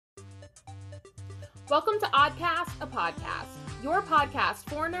Welcome to Oddcast, a podcast. Your podcast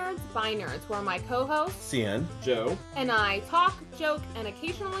for nerds, by nerds, where my co-hosts, Cian, Joe, and I talk, joke, and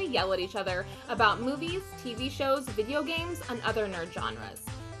occasionally yell at each other about movies, TV shows, video games, and other nerd genres.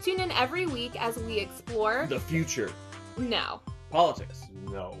 Tune in every week as we explore... the future. No. Politics.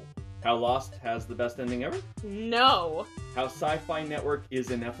 No. How Lost has the best ending ever. No. How Sci-Fi Network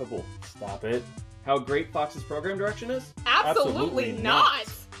is ineffable. Stop it. How great Fox's program direction is. Absolutely Absolutely not. not.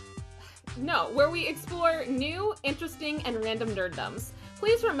 No, where we explore new, interesting, and random nerddoms.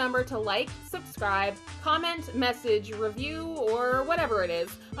 Please remember to like, subscribe, comment, message, review, or whatever it is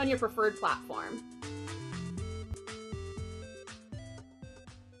on your preferred platform.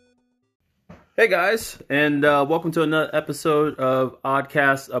 Hey guys, and welcome to another episode of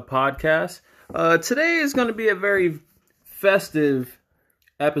Oddcast, a podcast. Today is going to be a very festive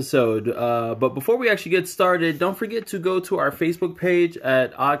episode, but before we actually get started, don't forget to go to our Facebook page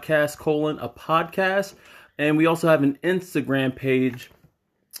at Oddcast: a podcast, and we also have an Instagram page,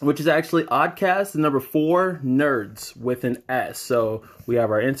 which is actually Oddcast, the number 4 nerds with an S. So we have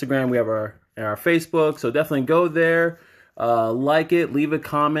our Instagram, we have our Facebook, so definitely go there. Like it, leave a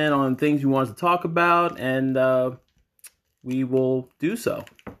comment on things you want us to talk about, and we will do so.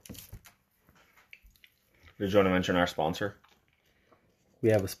 Did you want to mention our sponsor? We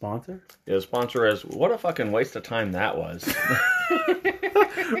have a sponsor? Yeah, the sponsor is... What a fucking waste of time that was.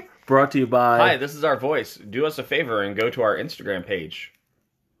 Brought to you by... Hi, this is our voice. Do us a favor and go to our Instagram page.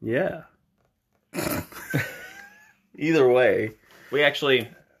 Yeah. Either way. We actually...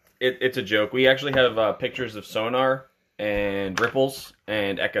 It's a joke. We actually have pictures of sonar and ripples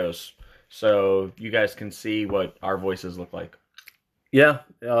and echoes. So you guys can see what our voices look like. Yeah,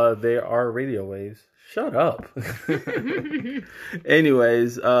 they are radio waves. Shut up.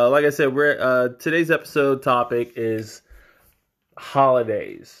 Anyways, like I said, we're today's episode topic is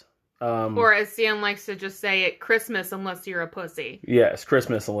holidays. Or as Cian likes to just say it, Christmas unless you're a pussy. Yes,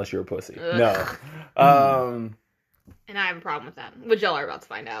 Christmas unless you're a pussy. Ugh. No. And I have a problem with that, which y'all are about to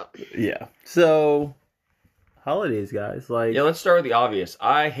find out. Yeah. So, holidays, guys. Like, Yeah, let's start with the obvious.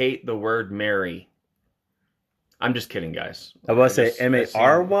 I hate the word merry. I'm just kidding, guys. I was about to say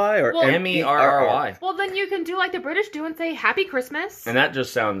M-A-R-Y or Well, M-E-R-R-Y. Well, then you can do like the British do and say Happy Christmas. And that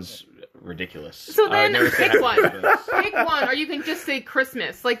just sounds ridiculous. So I would then never say pick Happy one. Christmas. Pick one, or you can just say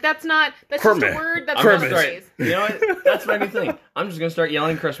Christmas. Like, that's just Christmas. a word that's I'm not gonna a start, phrase. you know what? That's my new thing. I'm just gonna start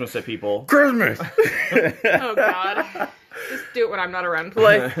yelling Christmas at people. Christmas. Oh, God. Just do it when I'm not around, please.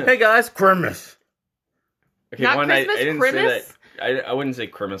 Like, hey guys, Christmas. Okay, Not one, Christmas, I didn't Christmas? say that. I wouldn't say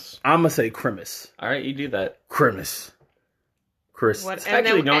Christmas. I'm gonna say Christmas. All right, you do that. Christmas. Chris. What- And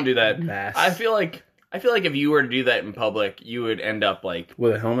Actually, then- don't do that. Mass. I feel like if you were to do that in public, you would end up like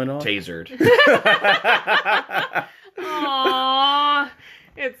With a helmet on? tasered. Aww.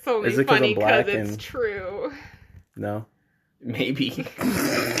 It's only Is it 'cause I'm funny because black it's and- true. No. Maybe. You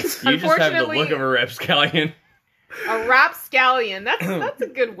just have the look of a rapscallion. A rapscallion. That's a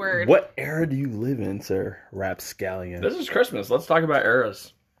good word. What era do you live in, sir? Rapscallion. This is Christmas. Let's talk about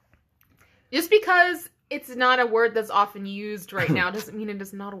eras. Just because it's not a word that's often used right now doesn't mean it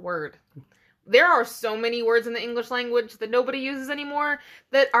is not a word. There are so many words in the English language that nobody uses anymore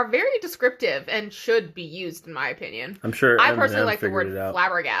that are very descriptive and should be used, in my opinion. I'm sure. I personally Eminem like the figured word it out.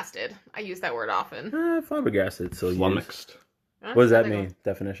 flabbergasted. I use that word often. Flabbergasted. So Flummoxed. what does that mean?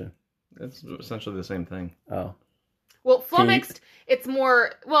 Definition. It's essentially the same thing. Oh. Well, flummoxed, it's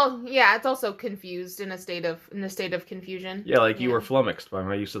more, well, yeah, it's also confused in a state of confusion. Yeah, like you were flummoxed by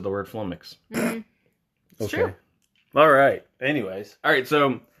my use of the word flummox. Mhm. It's Okay. true. All right. Anyways. All right,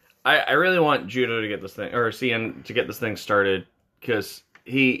 so I really want Judo to get this thing, or Cian to get this thing started, because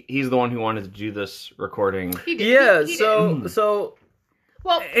he's the one who wanted to do this recording. He did. Yeah. He did. So.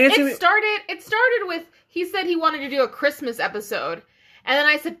 Well, Answer me- it started with, he said he wanted to do a Christmas episode. And then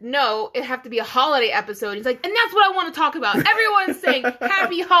I said, no, it have to be a holiday episode. He's like, and that's what I want to talk about. Everyone's saying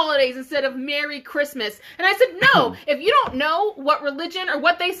happy holidays instead of Merry Christmas. And I said, no, if you don't know what religion or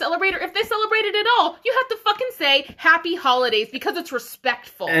what they celebrate, or if they celebrate it at all, you have to fucking say happy holidays because it's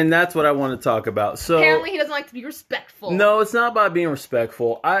respectful. And that's what I want to talk about. So. Apparently he doesn't like to be respectful. No, it's not about being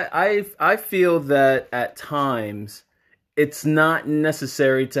respectful. I feel that at times it's not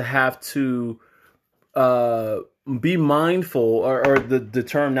necessary to have to be mindful, or the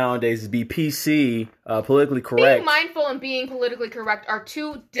term nowadays is be PC, politically correct. Being mindful and being politically correct are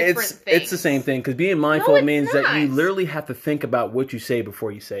two different things. It's the same thing, because being mindful No, it's means that you not. literally have to think about what you say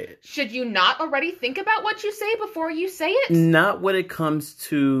before you say it. Should you not already think about what you say before you say it? Not when it comes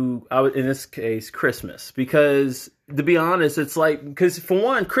to, in this case, Christmas, because to be honest, it's like, because for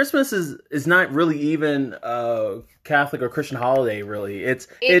one, Christmas is not really even a Catholic or Christian holiday. Really, it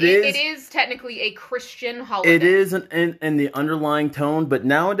is technically a Christian holiday. It is in the underlying tone, but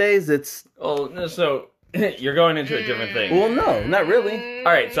nowadays it's so you're going into a different thing. well, no, not really.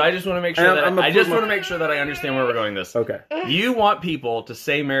 All right, so I just want to make sure that I understand where we're going this. Okay, you want people to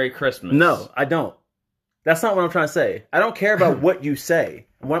say Merry Christmas? no, I don't. That's not what I'm trying to say. I don't care about what you say.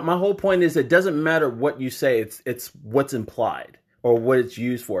 My whole point is it doesn't matter what you say. It's what's implied or what it's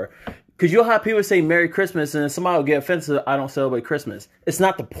used for. Because you'll have people say Merry Christmas and then somebody will get offensive. I don't celebrate Christmas. It's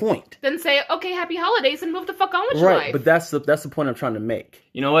not the point. Then say, okay, happy holidays and move the fuck on with your life. Right, but that's the point I'm trying to make.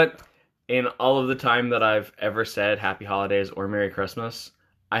 You know what? In all of the time that I've ever said Happy Holidays or Merry Christmas,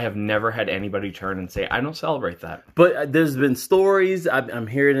 I have never had anybody turn and say, I don't celebrate that. But there's been stories. I'm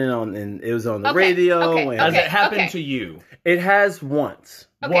hearing it and it was on the radio. Okay, and Has it happened to you? It has once.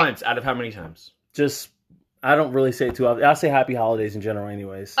 Okay. Once out of how many times? Just, I don't really say it too often. I'll say Happy Holidays in general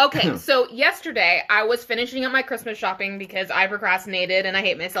anyways. Okay, so yesterday I was finishing up my Christmas shopping because I procrastinated and I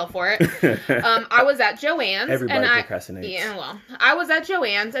hate myself for it. I was at Joann's. Everybody and procrastinates. Yeah, well, I was at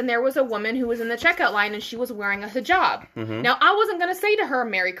Joann's and there was a woman who was in the checkout line and she was wearing a hijab. Mm-hmm. Now, I wasn't going to say to her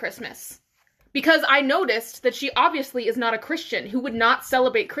Merry Christmas because I noticed that she obviously is not a Christian who would not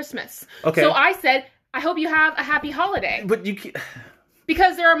celebrate Christmas. Okay. So I said, I hope you have a happy holiday. But you can't...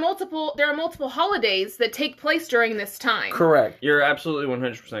 Because there are multiple holidays that take place during this time. Correct. You're absolutely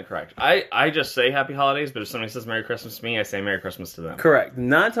 100% correct. I just say Happy Holidays, but if somebody says Merry Christmas to me, I say Merry Christmas to them. Correct.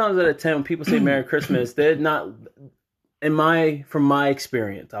 9 times out of 10, when people say Merry Christmas, they're not... From my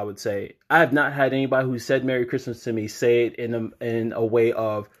experience, I would say, I have not had anybody who said Merry Christmas to me say it in a way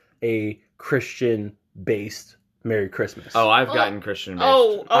of a Christian-based Merry Christmas. Oh, I've gotten Christian based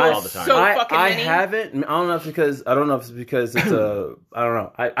all the time. so fucking I many. haven't. I don't know if it's because it's a. I don't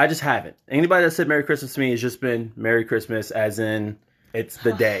know. I just haven't. Anybody that said Merry Christmas to me has just been Merry Christmas, as in it's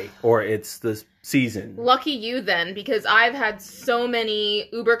the day or it's the season. Lucky you then, because I've had so many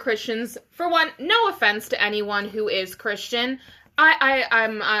uber Christians. For one, no offense to anyone who is Christian.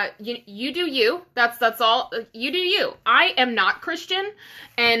 I'm you do you. That's all. You do you. I am not Christian,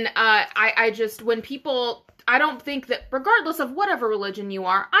 and I just when people. I don't think that, regardless of whatever religion you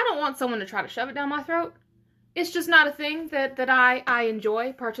are, I don't want someone to try to shove it down my throat. It's just not a thing that I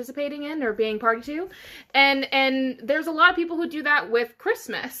enjoy participating in or being party to. And there's a lot of people who do that with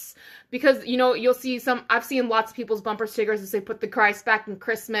Christmas. Because, you'll see I've seen lots of people's bumper stickers that say put the Christ back in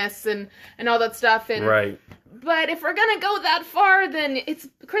Christmas and all that stuff. And, right. But if we're gonna go that far, then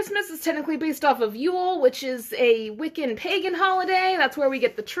Christmas is technically based off of Yule, which is a Wiccan pagan holiday. That's where we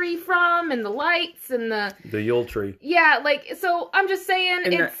get the tree from and the lights and the Yule tree. Yeah, so I'm just saying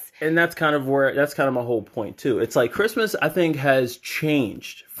and that's kind of my whole point too. It's like Christmas, I think, has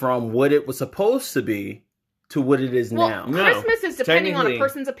changed from what it was supposed to be to what it is now. Christmas is depending on a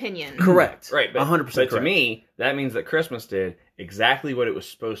person's opinion. Correct. Right, but 100% correct. To me, that means that Christmas did exactly what it was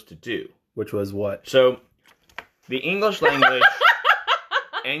supposed to do. Which was what? So, the English language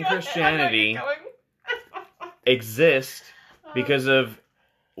and Christianity exist because of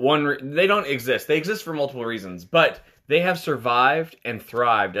they don't exist. They exist for multiple reasons, but they have survived and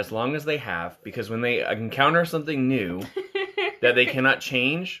thrived as long as they have, because when they encounter something new that they cannot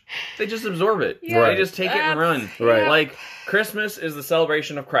change, they just absorb it. Yeah, right. They just take it and run. Right. Like, Christmas is the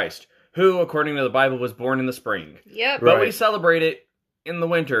celebration of Christ, who, according to the Bible, was born in the spring. Yep. But Right. we celebrate it in the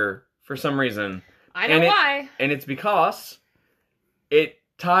winter for some reason. I know why. And it's because it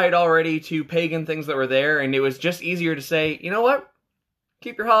tied already to pagan things that were there, and it was just easier to say, you know what?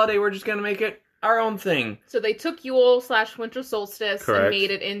 Keep your holiday, we're just going to make it our own thing. So they took Yule/winter solstice Correct. and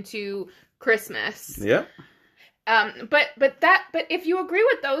made it into Christmas. Yep. But if you agree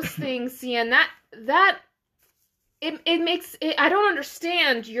with those things, Cian, that it makes it, I don't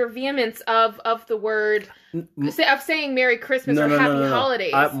understand your vehemence of the word of saying Merry Christmas or Happy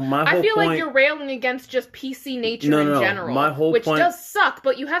Holidays. I feel like you're railing against just PC nature in general, my whole which point, does suck.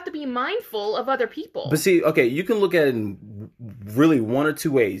 But you have to be mindful of other people. But see, okay, you can look at it in really one or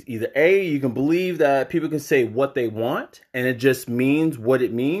two ways. Either A, you can believe that people can say what they want and it just means what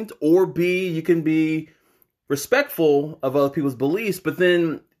it means, or B, you can be respectful of other people's beliefs, but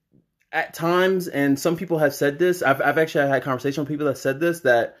then at times, and some people have said this, I've actually had conversation with people that said this,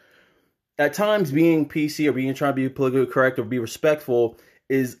 that at times being PC or trying to be politically correct or be respectful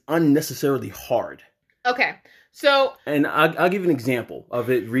is unnecessarily hard. Okay, so... And I'll give you an example of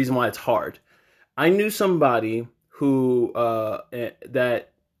it, reason why it's hard. I knew somebody who, and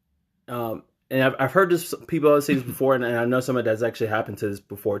I've heard this, people say this before, and I know somebody that's actually happened to this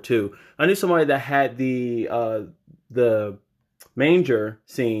before too. I knew somebody that had the manger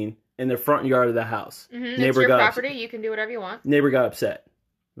scene in the front yard of the house. It's Neighbor your got property. You can do whatever you want. Neighbor got upset.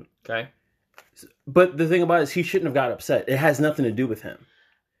 Okay. But the thing about it is he shouldn't have got upset. It has nothing to do with him.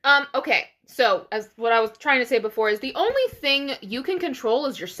 Okay. So, as what I was trying to say before is the only thing you can control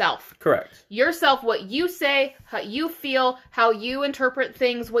is yourself. Correct. Yourself, what you say, how you feel, how you interpret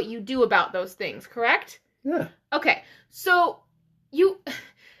things, what you do about those things, correct? Yeah. Okay. So,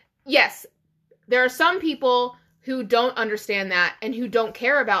 yes, there are some people who don't understand that and who don't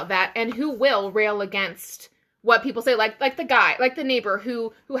care about that and who will rail against what people say, like the guy, like the neighbor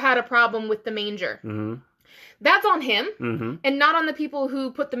who had a problem with the manger. Mm-hmm. That's on him, Mm-hmm. and not on the people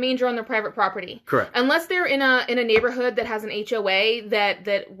who put the manger on their private property. Correct. Unless they're in a neighborhood that has an HOA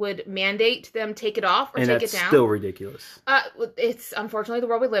that would mandate them take it off or And take that's it down. still ridiculous. It's unfortunately the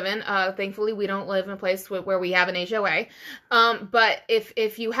world we live in. Thankfully, we don't live in a place where we have an HOA. But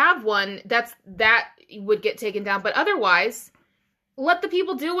if you have one, that would get taken down. But otherwise, let the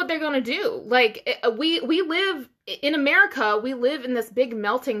people do what they're going to do. Like, we live in America. We live in this big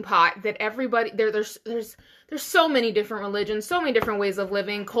melting pot that everybody there's so many different religions, so many different ways of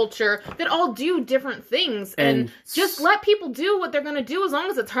living, culture that all do different things, and just let people do what they're going to do as long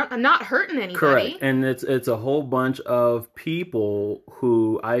as it's not hurting anybody. Correct. And it's a whole bunch of people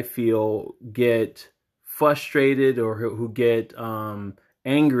who I feel get frustrated or who get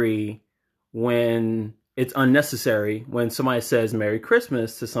angry when it's unnecessary, when somebody says Merry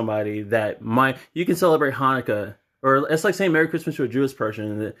Christmas to somebody that you can celebrate Hanukkah, or it's like saying Merry Christmas to a Jewish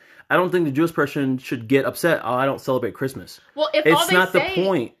person. I don't think the Jewish person should get upset. Oh, I don't celebrate Christmas. Well, if it's all they not say, the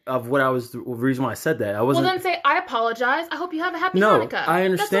point of the reason why I said that. I wasn't. Well, then say, I apologize. I hope you have a happy No, Hanukkah. I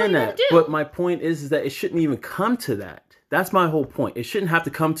understand That's all you that. gotta do. But my point is that it shouldn't even come to that. That's my whole point. It shouldn't have to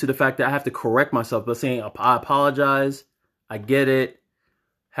come to the fact that I have to correct myself by saying, I apologize. I get it.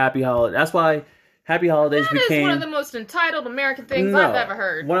 Happy holiday. That's why Happy Holidays That became is one of the most entitled American things I've ever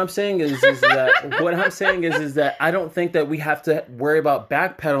heard. What I'm saying is that I don't think that we have to worry about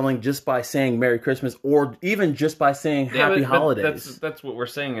backpedaling just by saying Merry Christmas or even just by saying Happy Holidays. That's what we're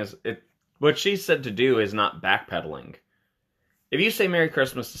saying is what she said to do is not backpedaling. If you say Merry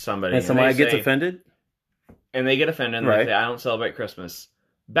Christmas to somebody and somebody they gets offended, and they get offended and Right. they say, I don't celebrate Christmas,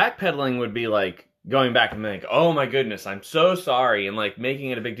 backpedaling would be like going back and being like, oh my goodness, I'm so sorry, and like making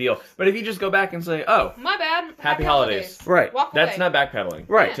it a big deal. But if you just go back and say, oh, My bad. Happy holidays. Right. Walk that's away. not backpedaling.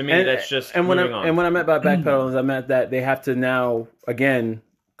 right? To me, that's just and when moving on. And when I meant by backpedaling, is I meant that they have to now again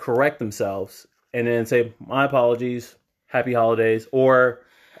correct themselves and then say my apologies, Happy Holidays, or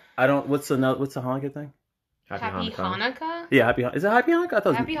I don't. What's the Hanukkah thing? Happy Hanukkah? Yeah, is it Happy Hanukkah? I thought it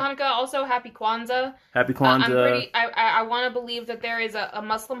was Happy Hanukkah, also Happy Kwanzaa. Happy Kwanzaa. I want to believe that there is a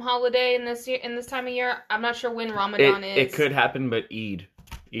Muslim holiday in this time of year. I'm not sure when Ramadan is. It could happen, but Eid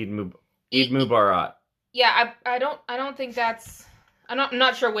Mubarak. Yeah, I don't think that's. I'm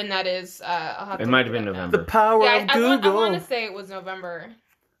not sure when that is. I'll have It to might have look been it up now. November. The power Yeah, of I Google. want to say it was November.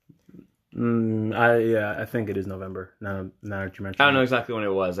 I think it is November. Now that you mentioned, I don't know exactly when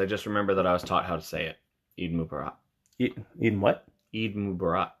it was. I just remember that I was taught how to say it. Eid Mubarak. Eating what? Eid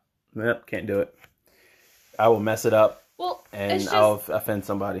Mubarak. Nope, can't do it. I will mess it up Well, and it's just, I'll offend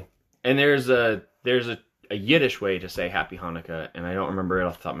somebody. And there's a Yiddish way to say Happy Hanukkah, and I don't remember it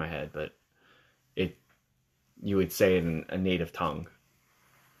off the top of my head, but you would say it in a native tongue.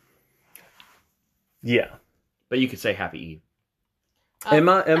 Yeah. But you could say Happy Am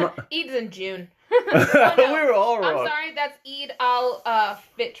I? Eid's in June. We were all wrong. I'm sorry, that's Eid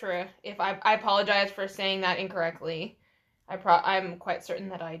al-Fitr. If I apologize for saying that incorrectly. I'm quite certain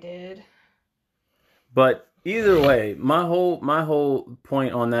that I did. But either way, my whole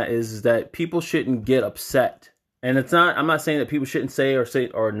point on that is that people shouldn't get upset. And it's not. I'm not saying that people shouldn't say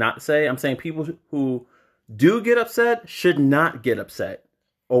or not say. I'm saying people who do get upset should not get upset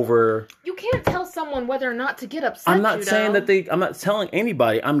over. You can't tell someone whether or not to get upset. I'm not saying that I'm not telling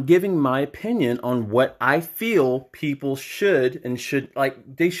anybody. I'm giving my opinion on what I feel people should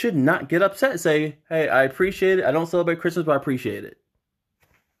they should not get upset and say, hey, I appreciate it. I don't celebrate Christmas, but I appreciate it.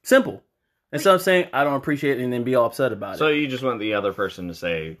 Simple. Instead of saying, I don't appreciate it and then be all upset about So it. you just want the other person to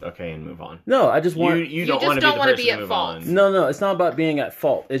say, okay, and move on. No, I just want... You just want to don't be the wanna person be to at move fault. on. No, it's not about being at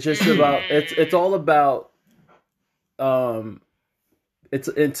fault. It's just about... It's all about... And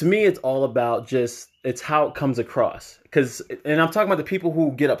to me, it's all about just... It's how it comes across. And I'm talking about the people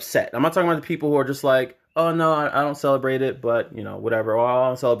who get upset. I'm not talking about the people who are just like, oh, no, I don't celebrate it, but, whatever. Or I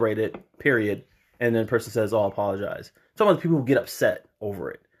don't celebrate it, period. And then the person says, oh, I apologize. I'm talking about the people who get upset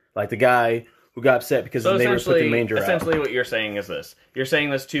over it. Like the guy who got upset because his neighbors put the manger out. Essentially what you're saying is this. You're saying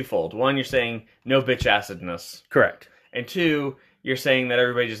this twofold. One, you're saying no bitch acidness. Correct. And two, you're saying that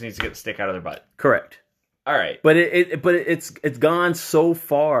everybody just needs to get the stick out of their butt. Correct. All right. But it's gone so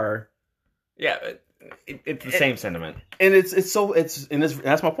far Yeah, it's the same sentiment. And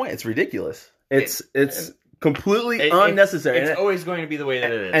that's my point. It's ridiculous. It's completely unnecessary. It's always going to be the way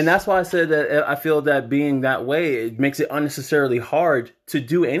that it is. And that's why I said that I feel that being that way, it makes it unnecessarily hard to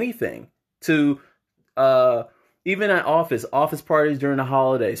do anything. To even at office parties during the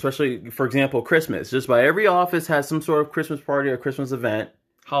holiday, especially, for example, Christmas. Just about every office has some sort of Christmas party or Christmas event.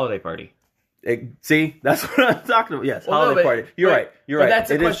 Holiday party. See, that's what I'm talking about. Yes, holiday party. You're right. But that's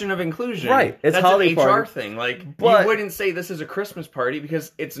a question of inclusion. Right. It's that's holiday an HR party. thing. Like, But you wouldn't say this is a Christmas party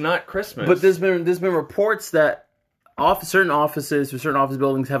because it's not Christmas. But there's been reports that certain offices or certain office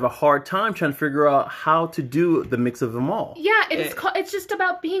buildings have a hard time trying to figure out how to do the mix of them all. Yeah, it's just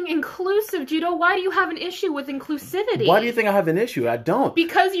about being inclusive, Judo. Why do you have an issue with inclusivity? Why do you think I have an issue? I don't.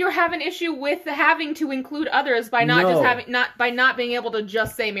 Because you have an issue with having to include others by not being able to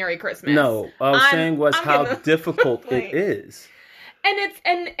just say Merry Christmas. No, I was saying how difficult it is.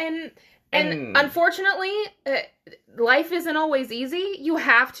 And unfortunately, life isn't always easy. You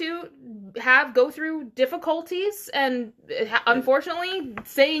have to go through difficulties, and unfortunately,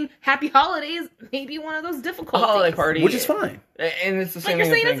 saying Happy Holidays may be one of those difficulties. Holiday party, which is fine. And it's the same. But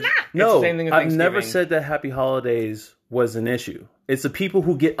you're thing saying it's not. No, the same thing with I've never Thanksgiving. said that Happy Holidays was an issue. It's the people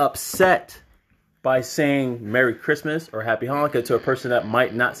who get upset by saying Merry Christmas or Happy Hanukkah to a person that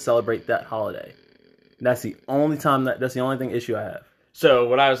might not celebrate that holiday. That's the only issue I have. So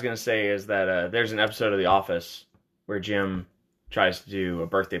what I was going to say is that there's an episode of The Office where Jim tries to do a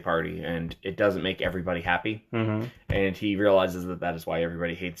birthday party and it doesn't make everybody happy. Mm-hmm. And he realizes that is why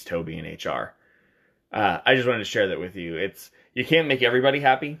everybody hates Toby in HR. I just wanted to share that with you. You can't make everybody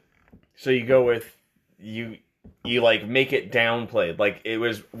happy. So you go with, you like make it downplayed. Like it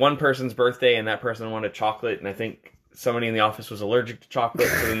was one person's birthday and that person wanted chocolate. And I think somebody in the office was allergic to chocolate.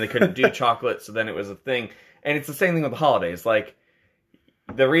 So then they couldn't do chocolate. So then it was a thing. And it's the same thing with the holidays. Like,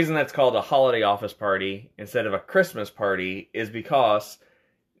 the reason that's called a holiday office party instead of a Christmas party is because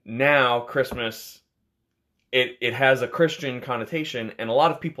now Christmas, it has a Christian connotation, and a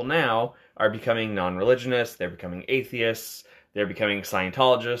lot of people now are becoming non-religionists, they're becoming atheists, they're becoming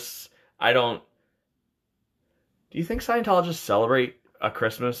Scientologists. Do you think Scientologists celebrate a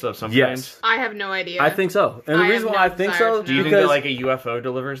Christmas of some kind? Yes. I have no idea. I think so. And the reason why I think so, do you think that like a UFO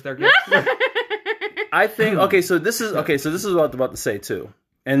delivers their gifts? I think so this is what I was about to say too.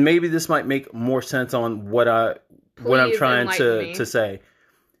 And maybe this might make more sense on what I'm trying to say.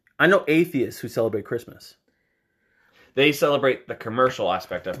 I know atheists who celebrate Christmas. They celebrate the commercial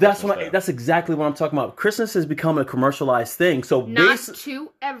aspect of Christmas. That's exactly what I'm talking about. Christmas has become a commercialized thing. So not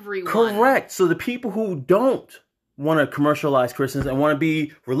to everyone. Correct. So the people who don't want to commercialize Christmas and want to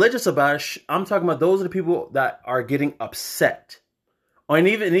be religious about it, I'm talking about those are the people that are getting upset. And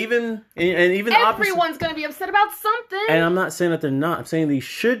even everyone's going to be upset about something. And I'm not saying that they're not. I'm saying they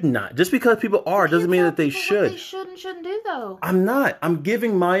should not. Just because people are doesn't mean that they should. What they should and shouldn't do, though. I'm not. I'm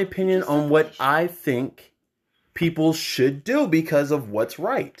giving my opinion on what I think people should do because of what's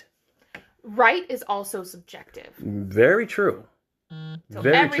right. Right is also subjective. Very true. So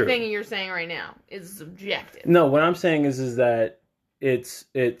Very everything true. you're saying right now is subjective. No, what I'm saying is that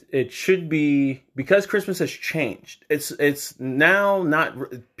it should be, because Christmas has changed. It's now not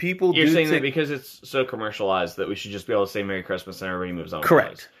people. You're saying that because it's so commercialized that we should just be able to say Merry Christmas and everybody moves on.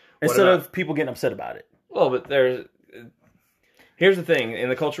 Correct. Instead of people getting upset about it. Well, but here's the thing: in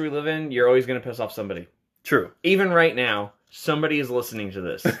the culture we live in, you're always going to piss off somebody. True. Even right now, somebody is listening to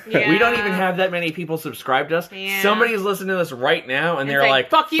this. Yeah. We don't even have that many people subscribed to us. Yeah. Somebody is listening to this right now, and they're like,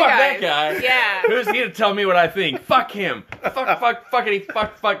 "Fuck you fuck guys." that guy. Yeah. Who's he to tell me what I think? Fuck him.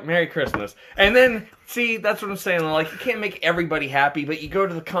 Fuck, Merry Christmas. And then, see, that's what I'm saying. Like, you can't make everybody happy, but you go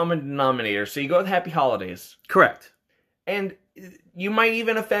to the common denominator. So you go with Happy Holidays. Correct. And you might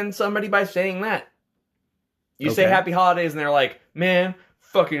even offend somebody by saying that. You say Okay. Happy Holidays, and they're like, man,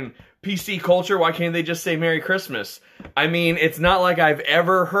 fucking PC culture, why can't they just say Merry Christmas? I mean, it's not like I've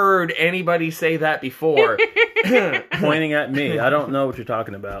ever heard anybody say that before. Pointing at me. I don't know what you're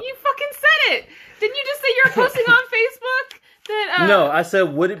talking about. You fucking said it. Didn't you just say you were posting on Facebook? That No, I said,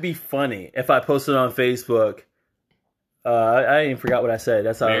 would it be funny if I posted on Facebook? I even forgot what I said.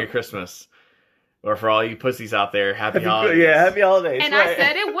 That's how. Merry Christmas. Or for all you pussies out there, Happy Holidays. Yeah, Happy Holidays. And right. I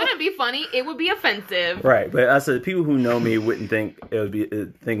said it wouldn't be funny. It would be offensive. Right, but I said people who know me wouldn't think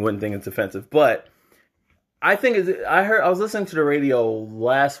wouldn't think it's offensive. But I think I was listening to the radio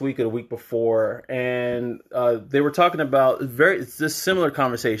last week or the week before, and they were talking about it's this similar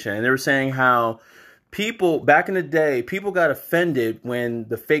conversation, and they were saying how people back in the day, people got offended when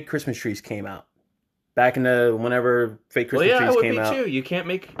the fake Christmas trees came out. Back in whenever fake Christmas trees came out. Too. You can't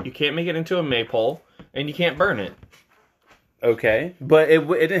make it into a maypole, and you can't burn it. Okay, but it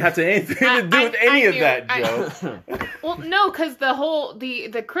didn't have anything to do with any of that, Joe. Well, no, because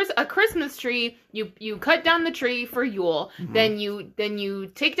a Christmas tree, you cut down the tree for Yule, then you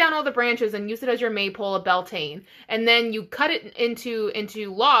take down all the branches and use it as your maypole, a Beltane, and then you cut it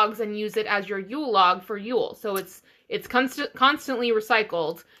into logs and use it as your Yule log for Yule. So it's constantly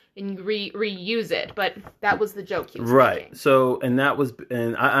recycled and you reuse it. But that was the joke he was making. So and that was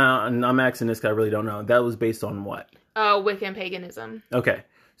and I'm asking this 'cause I really don't know. That was based on what? Wiccan paganism. Okay,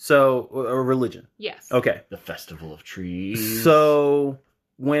 so a religion. Yes. Okay. The Festival of Trees. So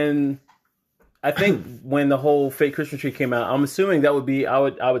when the whole fake Christmas tree came out, I'm assuming that would be I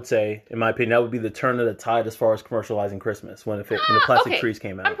would say, in my opinion, that would be the turn of the tide as far as commercializing Christmas when the plastic trees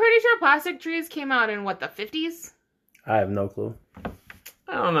came out. I'm pretty sure plastic trees came out in the 50s. I have no clue.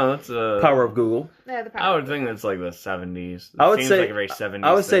 I don't know. That's a Power of Google. Yeah, the power. I would think that's like the 70s. I would seems say like a very 70s.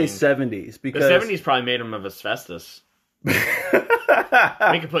 I would say thing. 70s The because 70s probably made them of asbestos. We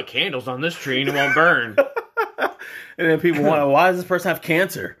can put candles on this tree and it won't burn. And then people wonder, why does this person have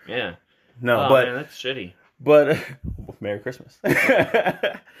cancer? Yeah. No, Oh, but man, that's shitty. but Merry Christmas.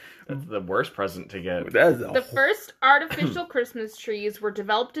 That's the worst present to get. The first artificial Christmas trees were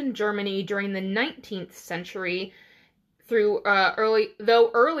developed in Germany during the 19th century through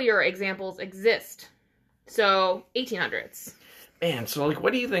earlier examples exist. So, 1800s. Man, so like,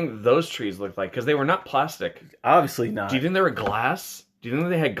 what do you think those trees look like? Because they were not plastic. Obviously not. Do you think they were glass? Do you think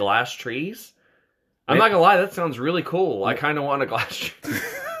they had glass trees? I'm not gonna lie, that sounds really cool. I kind of want a glass tree.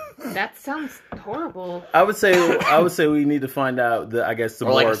 That sounds horrible. I would say we need to find out the Or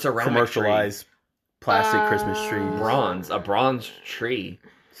more like a ceramic commercialized plastic Christmas trees. A bronze tree.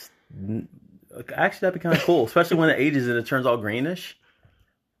 Actually, that'd be kind of cool, especially when it ages and it turns all greenish.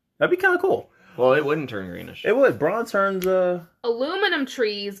 That'd be kind of cool. Well, it wouldn't turn greenish. It would. Bronze turns. Aluminum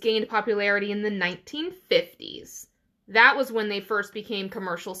trees gained popularity in the 1950s. That was when they first became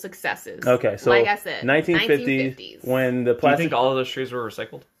commercial successes. Okay, so like I said, 1950s when the Do you plastic. think all of those trees were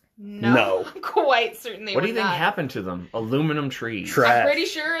recycled? No. I'm quite certain they What were do you think not. happened to them? Aluminum trees. Trash. I'm pretty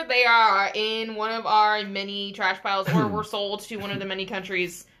sure they are in one of our many trash piles, or were sold to one of the many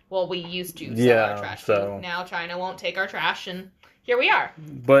countries. Well, we used to sell our trash to. Now China won't take our trash, and here we are.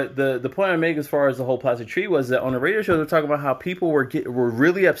 But the point I make as far as the whole plastic tree was that on the radio show they're talking about how people were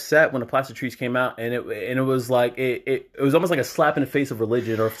really upset when the plastic trees came out, and it was like it was almost like a slap in the face of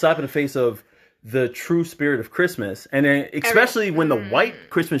religion or a slap in the face of the true spirit of Christmas. And then especially when the white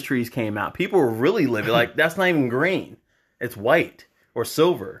Christmas trees came out, people were really livid. Like, that's not even green, it's white or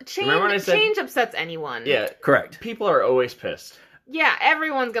silver. Remember when I said- Change upsets anyone. Yeah, Correct. people are always pissed. Yeah,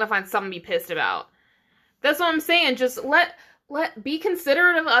 everyone's gonna find something to be pissed about. That's what I'm saying. Just be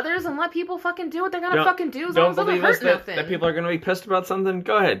considerate of others and let people fucking do what they're gonna fucking do. As long Don't as it doesn't believe us hurt nothing. that people are going to be pissed about something?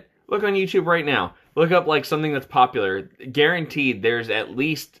 Go ahead. Look on YouTube right now. Look up like something that's popular. Guaranteed there's at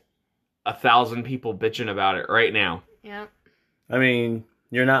least 1,000 people bitching about it right now. Yeah. I mean,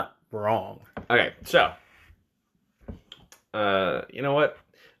 you're not wrong. Okay, so you know what?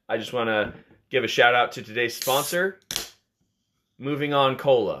 I just want to give a shout out to today's sponsor, Moving On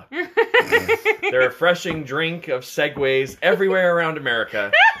Cola. The refreshing drink of segways everywhere around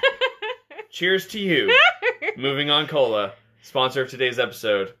America. Cheers to you, Moving On Cola, sponsor of today's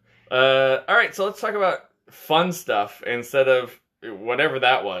episode. All right, so let's talk about fun stuff instead of whatever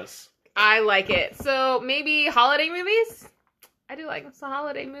that was. I like it. So maybe holiday movies? I do like some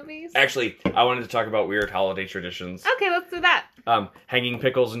holiday movies. Actually, I wanted to talk about weird holiday traditions. Okay, let's do that. Hanging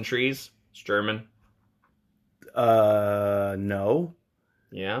pickles in trees. It's German. No.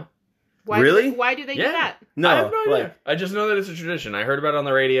 Yeah. Really? Why do they do Yeah. that? No. I have no idea. like, I just know that it's a tradition. I heard about it on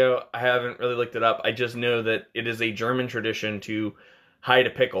the radio. I haven't really looked it up. I just know that it is a German tradition to hide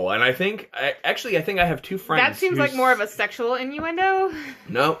a pickle. And I think I have two friends. That seems like more of a sexual innuendo.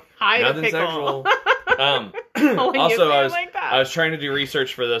 Nope. Hide Nothing a pickle. sexual. When you Also, say I it was like that. I was trying to do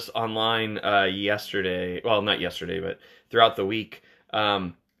research for this online yesterday. Well, not yesterday, but throughout the week.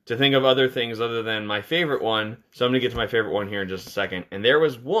 To think of other things other than my favorite one. So I'm going to get to my favorite one here in just a second. And there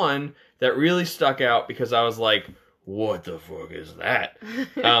was one that really stuck out because I was like, what the fuck is that?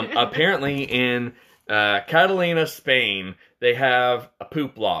 Apparently in Catalina, Spain, they have a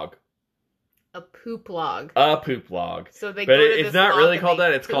poop log. A poop log. A poop log. So they But go to it's this not log really and called they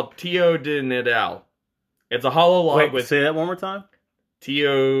that. It's poop. called Tio de Nadal. It's a hollow log wait, with say that one more time.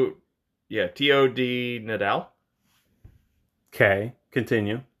 Tio de Nadal. Okay,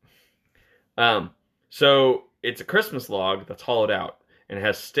 continue. So it's a Christmas log that's hollowed out, and it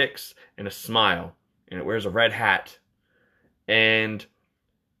has sticks and a smile, and it wears a red hat, and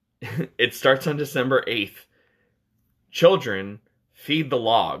it starts on December 8th. Children feed the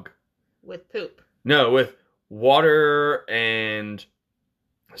log. With poop. No, with water and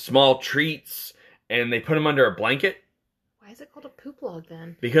small treats, and they put them under a blanket. Why is it called a poop log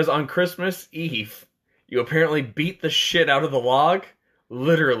then? Because on Christmas Eve, you apparently beat the shit out of the log.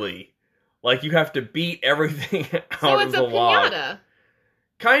 Literally. Like, you have to beat everything out of the log. So it's a piñata.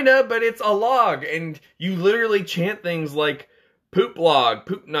 Kinda, but it's a log, and you literally chant things like poop log,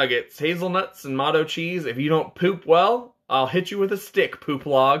 poop nuggets, hazelnuts, and motto cheese. If you don't poop well, I'll hit you with a stick, poop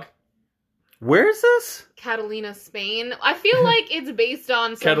log. Where is this? Catalina, Spain. I feel like it's based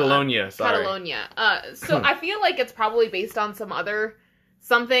on some... Catalonia, sorry. Catalonia. So I feel like it's probably based on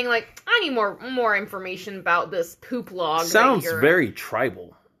something like, I need more information about this poop log. Sounds very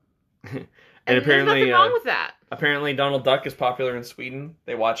tribal. And apparently, there's nothing wrong with that. Apparently, Donald Duck is popular in Sweden.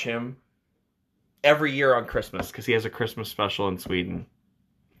 They watch him every year on Christmas because he has a Christmas special in Sweden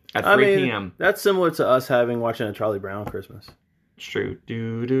at 3 p.m. That's similar to us watching a Charlie Brown Christmas. It's true.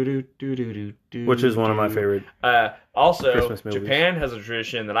 Which is one of my favorite also, Christmas movies. Japan has a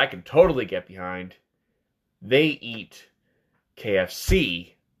tradition that I could totally get behind. They eat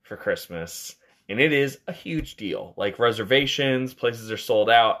KFC for Christmas, and it is a huge deal. Like, reservations, places are sold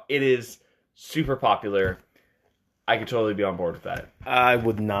out. It is super popular. I could totally be on board with that. I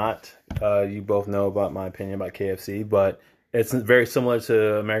would not. You both know about my opinion about KFC, but it's very similar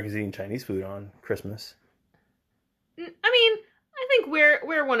to Americans eating Chinese food on Christmas. I mean, I think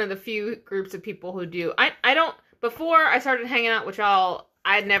we're one of the few groups of people who do. I don't. Before I started hanging out with y'all,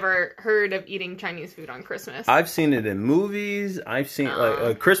 I'd never heard of eating Chinese food on Christmas. I've seen it in movies. I've seen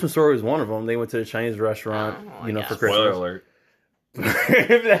like Christmas Story was one of them. They went to a Chinese restaurant, for Christmas. Spoiler alert.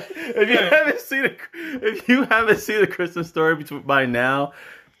 if you haven't seen a Christmas Story by now,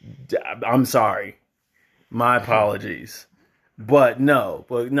 I'm sorry. My apologies. But no,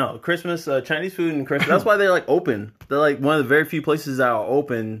 Christmas, Chinese food and Christmas. That's why they're like open. They're like one of the very few places that are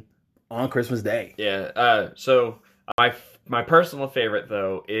open on Christmas Day. Yeah. So my personal favorite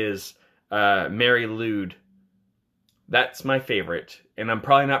though is Mary Lwyd. That's my favorite, and I'm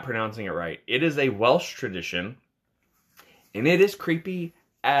probably not pronouncing it right. It is a Welsh tradition, and it is creepy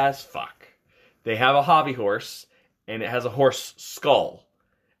as fuck. They have a hobby horse, and it has a horse skull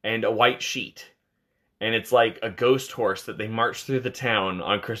and a white sheet. And it's like a ghost horse that they march through the town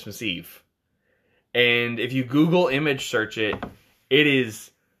on Christmas Eve. And if you Google image search it, it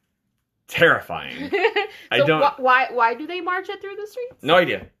is terrifying. Why do they march it through the streets? No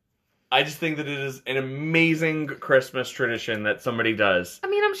idea. I just think that it is an amazing Christmas tradition that somebody does. I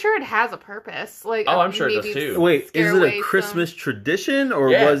mean, I'm sure it has a purpose. Like, I'm sure it does too. Wait, is it a Christmas tradition, or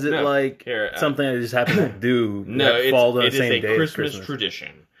was it something I just happened to do? No, it is a day Christmas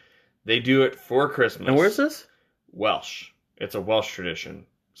tradition. They do it for Christmas. And where's this? Welsh. It's a Welsh tradition.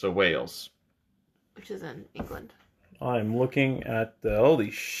 So Wales. Which is in England. I'm looking at the... Holy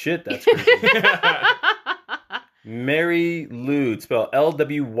shit, that's creepy. Mary Lwyd, spelled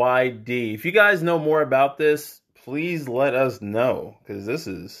L-W-Y-D. If you guys know more about this, please let us know. Because this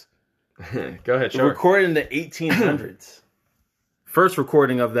is... Go ahead, sure. Recorded in the 1800s. First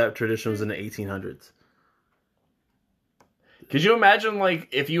recording of that tradition was in the 1800s. Could you imagine, like,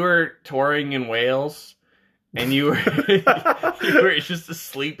 if you were touring in Wales and you were just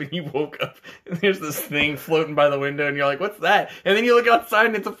asleep and you woke up and there's this thing floating by the window and you're like, what's that? And then you look outside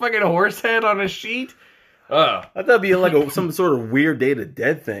and it's a fucking horse head on a sheet? I thought it'd be like some sort of weird Day of the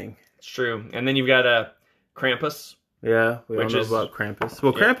Dead thing. It's true. And then you've got Krampus. Yeah, we all know about Krampus.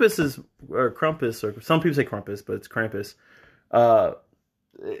 Well, yeah. Krampus is, or Krampus, or some people say Krampus, but it's Krampus.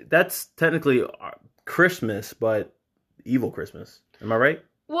 That's technically Christmas, but evil Christmas. Am I right?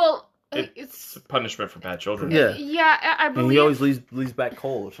 Well, it's punishment for bad children. Yeah, yeah. I believe. And he always leaves back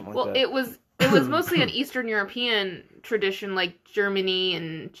cold or something like that. Well, it was mostly an Eastern European tradition, like Germany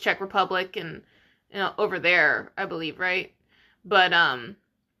and Czech Republic and over there, I believe, right? But I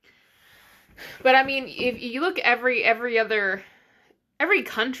mean, if you look, every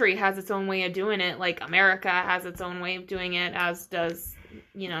country has its own way of doing it. Like America has its own way of doing it, as does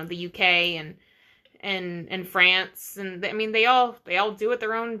the UK and France, and I mean they all do it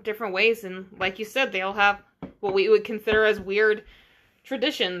their own different ways, and like you said, they all have what we would consider as weird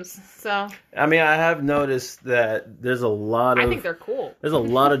traditions. So I mean, I have noticed that there's a lot of... I think they're cool. There's a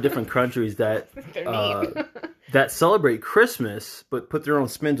lot of different countries that that celebrate Christmas but put their own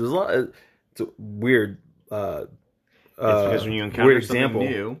spins. There's a lot. It's a weird. It's because when you encounter something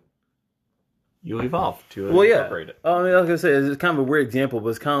new, you evolve to incorporate it. I mean, like I said, it's kind of a weird example, but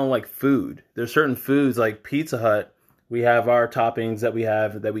it's kind of like food. There's certain foods like Pizza Hut. We have our toppings that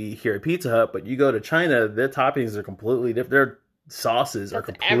we here at Pizza Hut, but you go to China, their toppings are completely different. Their sauces are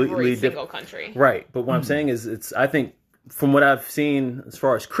completely different. Every single country, right? But what I'm saying is, I think from what I've seen as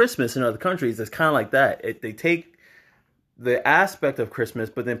far as Christmas in other countries, it's kind of like that. They take the aspect of Christmas,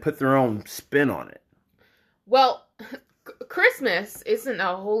 but then put their own spin on it. Well, Christmas isn't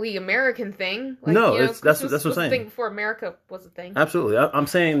a wholly American thing. No, you know, that's Christmas what I'm was a saying. thing before America was a thing. Absolutely. I'm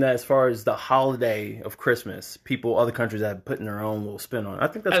saying that as far as the holiday of Christmas, other countries have put their own little spin on it. I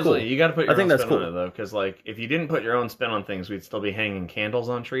think that's Absolutely. cool. You got to put your I think own that's spin on cool. it, though, because, like, if you didn't put your own spin on things, we'd still be hanging candles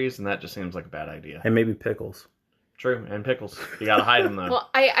on trees, and that just seems like a bad idea. And maybe pickles. True, and pickles. You got to hide them, though. Well,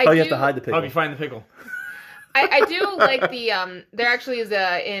 I You do, have to hide the pickle. Hope you find the pickle. I do like the there actually is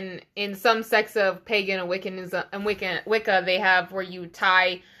in some sects of pagan and Wiccanism and Wicca they have where you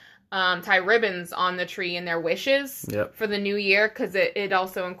tie ribbons on the tree in their wishes Yep. for the new year, because it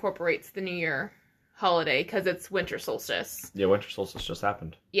also incorporates the New Year holiday because it's winter solstice. Yeah, winter solstice just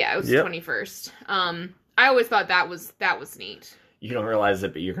happened. Yeah, it was Yep. the 21st. I always thought that was neat. You don't realize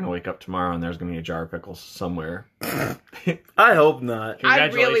it, but you're going to wake up tomorrow and there's going to be a jar of pickles somewhere. I hope not. I really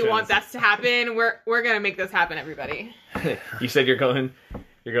Congratulations. want that to happen. We're gonna make this happen, everybody. You said you're going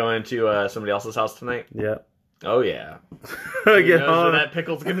to somebody else's house tonight? Yeah. Oh, yeah. Who Get knows where home. that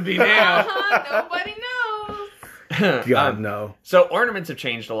pickle's going to be now? Nobody knows. God, no. So ornaments have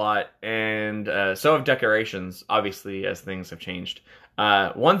changed a lot, and so have decorations, obviously, as things have changed.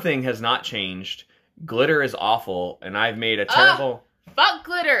 One thing has not changed. Glitter is awful, and I've made a terrible... Fuck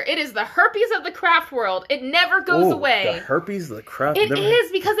glitter. It is the herpes of the craft world. It never goes Ooh, away. The herpes, the crap. It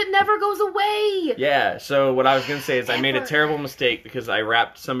is because it never goes away. Yeah, so what I was going to say is I made a Ever. terrible mistake because I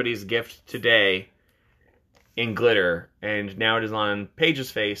wrapped somebody's gift today in glitter, and now it is on Paige's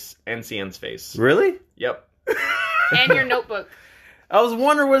face and Cian's face. Really? Yep. And your notebook. I was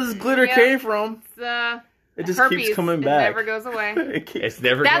wondering where this glitter Yeah. came from. It's It just herpes. keeps coming It back. never goes away. It keeps- It's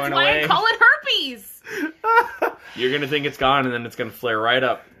never That's going why away. I call it herpes. You're going to think it's gone, and then it's going to flare right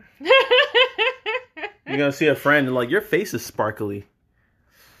up. You're gonna see a friend and like your face is sparkly.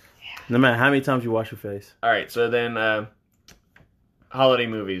 No matter how many times you wash your face. All right, so then holiday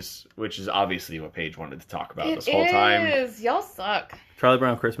movies, which is obviously what Paige wanted to talk about this whole time. It is. Y'all suck. Charlie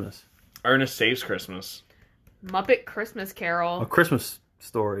Brown Christmas. Ernest Saves Christmas. Muppet Christmas Carol. A Christmas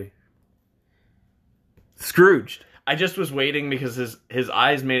Story. Scrooged. I just was waiting because his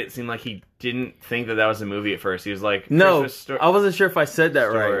eyes made it seem like he didn't think that was a movie at first. He was like, No, Christmas I wasn't sure if I said that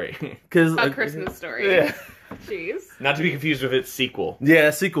right. Story. Because A Christmas Story. Yeah, Jeez. Not to be confused with its sequel. yeah,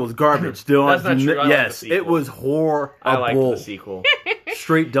 that sequel was garbage. Still, That's not true. I like yes, the sequel. it was horrible. I liked the sequel.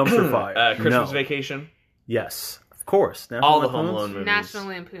 Straight dumpster fire. Christmas No. Vacation. Yes, of course. National All the Lampoon's? Home Alone movies. National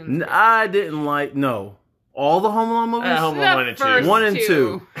Lampoon's. I didn't like all the Home Alone movies. Home The Alone 1 and 2. first 1 and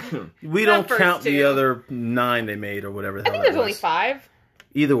two. 2. We The don't first count the two. other 9 they made or whatever the I hell think that there's only was. 5.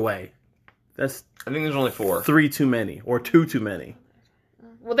 Either way, that's I think there's only 4. 3 too many or 2 too many.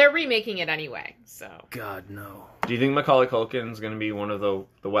 Well, they're remaking it anyway, so. God, no. Do you think Macaulay Culkin's going to be one of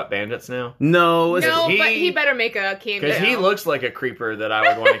the Wet Bandits now? No, it's No, he- but he better make a cameo. Because he looks like a creeper that I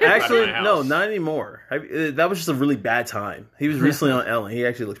would want to keep out actually of my house. no, not anymore. That was just a really bad time. He was recently on Ellen. He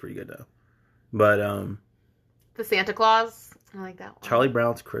actually looks pretty good now. But The Santa Claus. I like that one. Charlie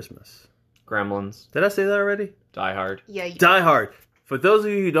Brown's Christmas. Gremlins. Did I say that already? Die Hard. Yeah. Die Hard. For those of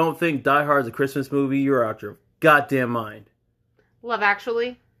you who don't think Die Hard is a Christmas movie, you're out your goddamn mind. Love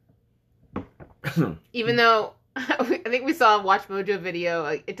Actually. Even though I think we saw a Watch Mojo video,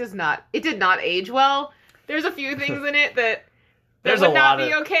 like, it did not age well. There's a few things in it that There's would a not lot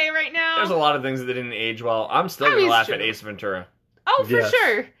be of- okay right now. There's a lot of things that didn't age well. I'm still I going mean, to it's laugh at true. Ace Ventura. Oh, for Yes.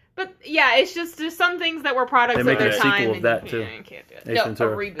 sure. But yeah, it's just there's some things that were products They're of making their a time. sequel of and that, you too. can't do it. Ace No,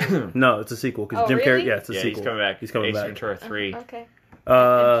 Ventura. a reboot. No, it's a sequel because Oh, Jim really? Carrey. Yeah, it's a Yeah, sequel. he's coming back. He's coming Ace back. Ventura 3. Okay.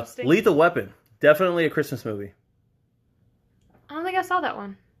 Uh, Interesting. Lethal Weapon. Definitely a Christmas movie. I don't think I saw that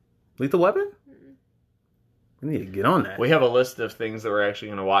one. Lethal Weapon? We need to get on that. We have a list of things that we're actually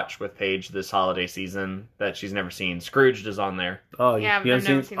going to watch with Paige this holiday season that she's never seen. Scrooged is on there. Oh, Yeah, you I've haven't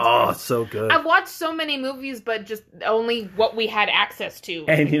never seen? seen Oh, Scrooge. it's so good. I've watched so many movies, but just only what we had access to.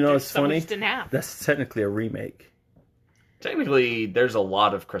 And you know There's what's some we funny? just didn't have. That's technically a remake. Technically, there's a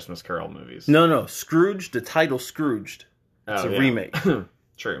lot of Christmas Carol movies. No. Scrooge, the title Scrooged. It's Oh, a yeah. remake.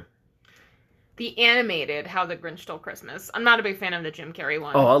 True. The animated How the Grinch Stole Christmas. I'm not a big fan of the Jim Carrey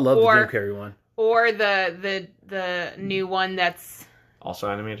one. Oh, I love or, the Jim Carrey one. Or the new one that's Also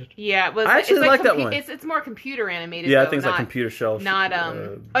animated. yeah. It was, I actually it's like that one. It's more computer animated. Yeah, I though, think it's not, like Computer Shelf. Not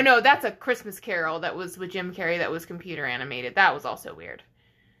oh no, that's a Christmas Carol that was with Jim Carrey that was computer animated. That was also weird.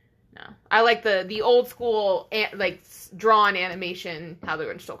 No, I like the old school drawn animation. How the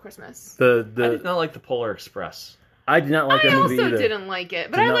Grinch Stole Christmas. I did The not like the Polar Express. I did not like I that movie also either. didn't like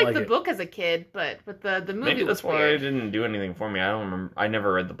it, but Did I not liked like the it. book as a kid. But the movie Maybe was that's why weird. it didn't do anything for me. I don't remember. I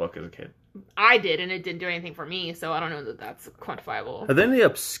never read the book as a kid. I did, and it didn't do anything for me, so I don't know that that's quantifiable. Are there any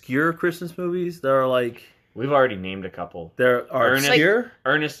obscure Christmas movies that are like We've already named a couple. there are Ernest. obscure?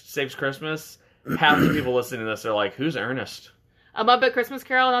 Ernest Saves Christmas. Half the people listening to this are like, "Who's Ernest?" A Muppet Christmas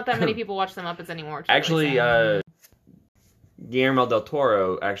Carol. Not that many people watch the Muppets anymore. which is really Actually, sad. Guillermo del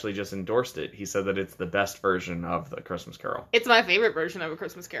Toro actually just endorsed it. He said that it's the best version of the Christmas Carol. It's my favorite version of A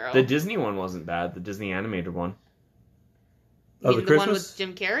Christmas Carol. The Disney one wasn't bad. The Disney animated one. You Oh, mean the the one Christmas? with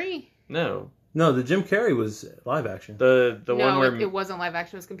Jim Carrey? No, No, the Jim Carrey was live action. the No, one where it wasn't live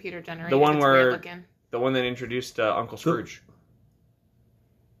action. It was computer generated. The one It's where- weird looking. the one that introduced Uncle Scrooge.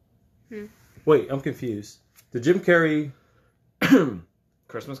 Wait, I'm confused. The Jim Carrey.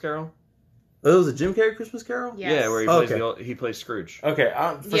 Christmas Carol. Oh, it was a Jim Carrey Christmas Carol? Yes. Yeah, where he Oh, plays okay. he plays Scrooge. Okay,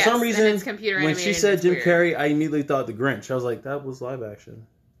 for Yes, some and reason, it's computer when she animated, said it's Jim weird. Carrey, I immediately thought The Grinch. I was like, that was live action.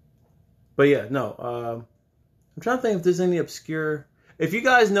 But yeah, no. I'm trying to think if there's any obscure. If you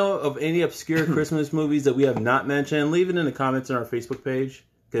guys know of any obscure Christmas movies that we have not mentioned, leave it in the comments on our Facebook page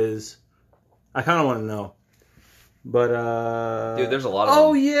because I kind of want to know. But Dude, there's a lot of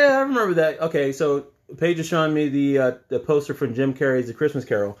oh them. yeah, I remember that. Okay, so Paige is showing me the poster from Jim Carrey's The Christmas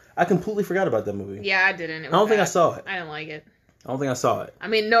Carol. I completely forgot about that movie. Yeah, I didn't. It I was don't think I bad. saw it. I didn't like it. I don't think I saw it. I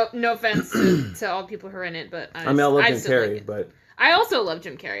mean, no offense to all the people who are in it, but I mean, I love Jim just didn't Carrey, like it. but I also love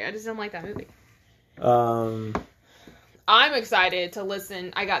Jim Carrey. I just don't like that movie. I'm excited to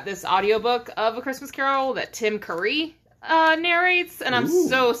listen. I got this audiobook of A Christmas Carol that Tim Curry narrates, and I'm Ooh.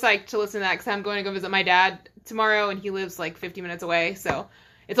 so psyched to listen to that because I'm going to go visit my dad tomorrow, and he lives like 50 minutes away, so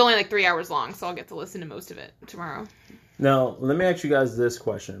it's only like 3 hours long, so I'll get to listen to most of it tomorrow. Now, let me ask you guys this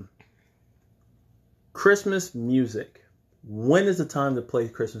question. Christmas music. When is the time to play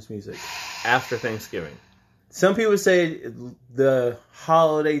Christmas music? After Thanksgiving. Some people say the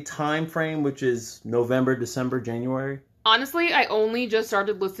holiday time frame, which is November, December, January. Honestly, I only just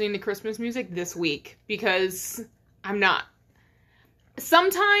started listening to Christmas music this week because I'm not.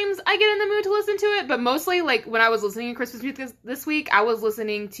 Sometimes I get in the mood to listen to it, but mostly, like, when I was listening to Christmas music this week, I was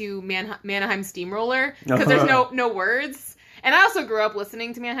listening to Mannheim Steamroller because there's no words. And I also grew up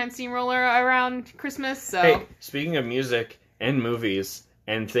listening to Mannheim Steamroller around Christmas, so... Hey, speaking of music and movies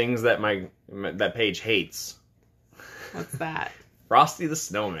and things that that Paige hates, What's that? Frosty the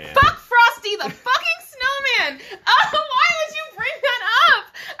Snowman. Fuck Frosty the fucking Snowman! Oh, why would you bring that up?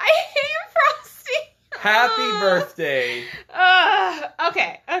 I hate Frosty! Happy Ugh. birthday!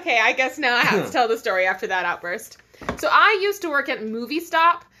 Okay, I guess now I have to tell the story after that outburst. So I used to work at Movie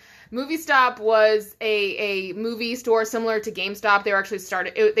Stop. Movie Stop was a movie store similar to GameStop.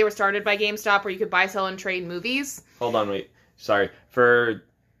 They were started by GameStop where you could buy, sell, and trade movies. Hold on, wait. Sorry.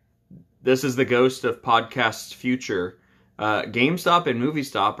 This is the ghost of podcast's future. GameStop and Movie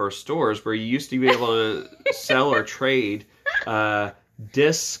Stop are stores where you used to be able to sell or trade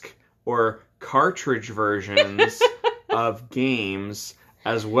disc or cartridge versions of games,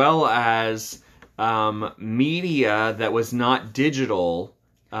 as well as media that was not digital.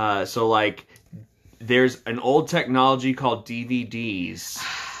 So, like, there's an old technology called DVDs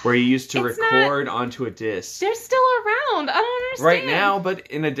where you used to It's record onto a disc. They're still around. I don't understand. Right now, but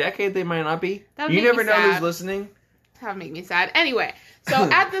in a decade they might not be. That would You make never me know sad. who's listening. That would make me sad. Anyway, so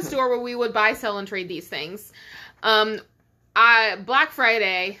at the store where we would buy, sell, and trade these things, Black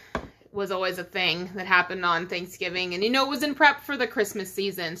Friday was always a thing that happened on Thanksgiving, and it was in prep for the Christmas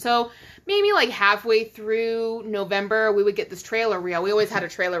season. So maybe like halfway through November, we would get this trailer reel. We always had a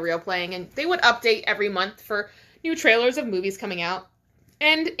trailer reel playing, and they would update every month for new trailers of movies coming out.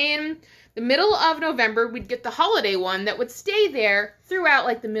 And in the middle of November, we'd get the holiday one that would stay there throughout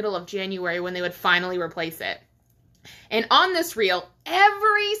like the middle of January when they would finally replace it. And on this reel,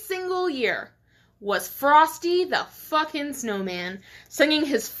 every single year was Frosty the fucking Snowman singing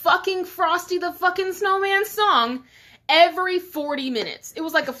his fucking Frosty the fucking Snowman song every 40 minutes. It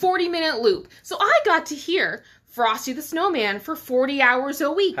was like a 40-minute loop. So I got to hear Frosty the Snowman for 40 hours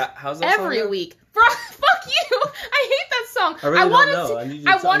a week. How's that every song go? week. Fuck you! I hate that song. I really wanted don't know. to- I need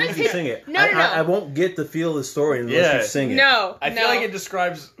I wanted you to to- sing it. No. I won't get the feel of the story unless Yeah. you sing it. No. I feel like it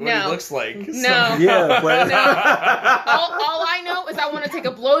describes what No. he looks like. No. Yeah, but No. All I know is I want to take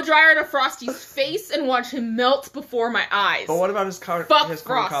a blow dryer to Frosty's face and watch him melt before my eyes. But what about his Fuck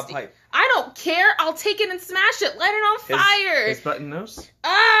corncob Frosty. pipe? I don't care. I'll take it and smash it. Light it on fire. His button nose?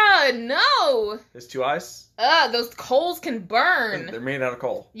 No. His two eyes? Those coals can burn. They're made out of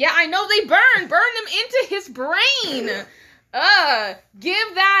coal. Yeah, I know they burn. Burn them into his brain.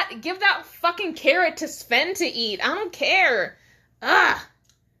 Give that fucking carrot to Sven to eat. I don't care. Oh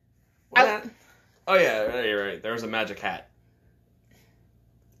yeah, you're right. There was a magic hat.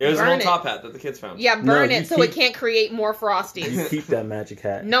 It was an Burn old it. top hat that the kids found. Yeah, burn No, it you so it keep- can't create more You Frosties. keep that magic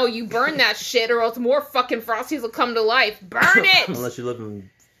hat. No, you burn that shit or else more fucking Frosties will come to life. Burn it! Unless you live in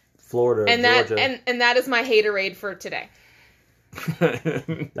Florida or and that Georgia. and that is my haterade for today.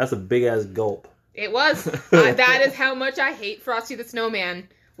 That's a big ass gulp. It was. That is how much I hate Frosty the Snowman.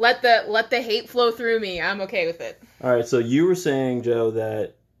 Let the hate flow through me. I'm okay with it. All right, so you were saying, Joe,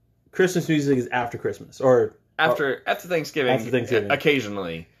 that Christmas music is after Christmas, or after Thanksgiving, After Thanksgiving.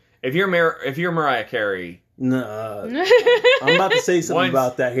 occasionally. If you're Mariah Carey, nah, I'm about to say something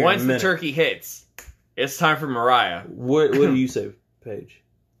about that here in a once the minute. turkey hits, it's time for Mariah. What do you say, Paige?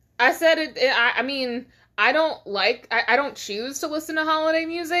 I said it. I mean, I don't choose to listen to holiday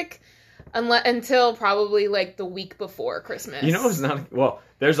music until probably like the week before Christmas. You know, it's not well.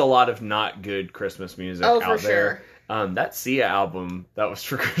 There's a lot of not good Christmas music Oh, out for there. sure. That Sia album that was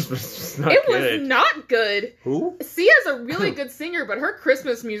for Christmas was not It good. was not good. Who? Sia's a really good singer, but her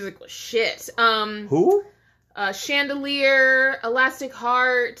Christmas music was shit. Who? Chandelier, Elastic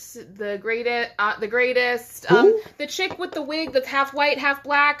Heart, the greatest. Who? The chick with the wig that's half white, half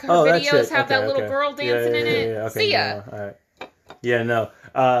black. Her That videos chick. have that Okay, little okay. girl dancing in it. Okay, Sia. no, all right. Yeah,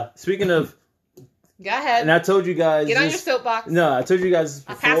 no. Speaking of, Go ahead. and I told you guys. Get on your this- soapbox. No, I told you guys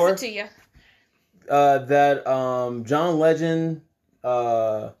I'll pass before it to you. that John Legend.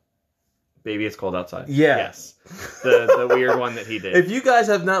 Baby, It's Cold Outside. Yeah. Yes. The weird one that he did. If you guys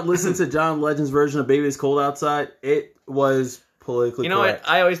have not listened to John Legend's version of "Baby It's Cold Outside," it was politically You know correct. what?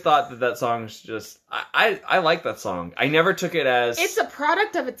 I always thought that song's just... I like that song. I never took it as... It's a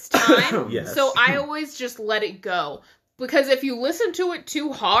product of its time, Yes. so I always just let it go. Because if you listen to it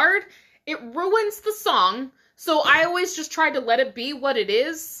too hard, it ruins the song. So I always just try to let it be what it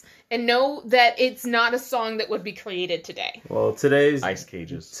is and know that it's not a song that would be created today. Well, today's Ice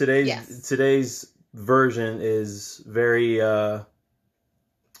Cages. today's version is very.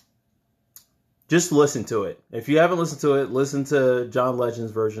 Just listen to it. If you haven't listened to it, listen to John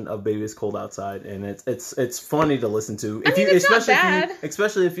Legend's version of "Baby It's Cold Outside," and it's funny to listen to. I mean, it's not bad.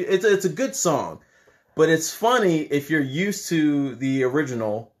 Especially if you, it's a good song, but it's funny if you're used to the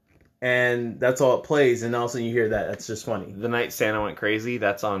original, and that's all it plays, and all of a sudden you hear that. That's just funny. The Night Santa Went Crazy,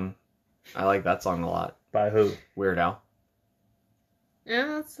 that song... I like that song a lot. By who? Weird Al. Yeah,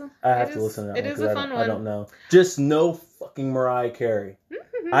 that's I have to listen to that It one is 'cause a fun one. I don't know. Just no fucking Mariah Carey.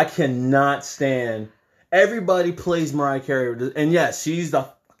 I cannot stand. Everybody plays Mariah Carey, and yes, she's the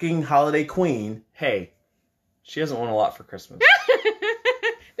fucking holiday queen. Hey, she hasn't won a lot for Christmas.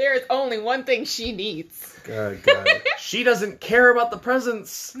 There is only one thing she needs. God. She doesn't care about the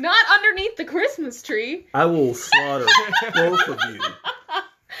presents. Not underneath the Christmas tree. I will slaughter both of you.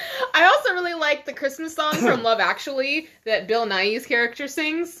 I also really like the Christmas song from Love Actually that Bill Nighy's character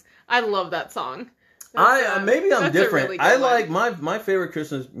sings. I love that song. Maybe I'm that's a different. really good I one. like my favorite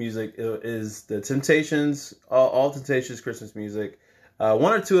Christmas music is the Temptations, all Temptations Christmas music.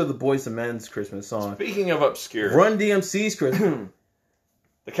 One or two of the Boyz II Men's Christmas songs. Speaking of obscure, Run DMC's Christmas.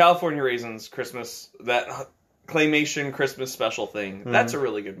 the California Raisins Christmas, that claymation Christmas special thing, that's a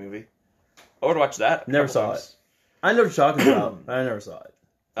really good movie. I would watch that. a Never couple saw times. I know what you're talking about. I never saw it.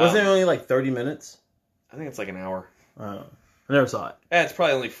 Wasn't it only like 30 minutes? I think it's like an hour. I never saw it. Yeah, it's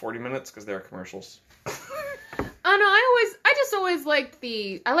probably only 40 minutes because there are commercials. Oh no, I just always liked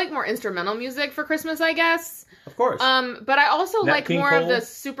I like more instrumental music for Christmas, I guess. Of course. But I also Nat like King more Cole? of the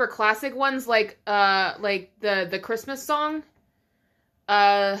super classic ones, like the Christmas song,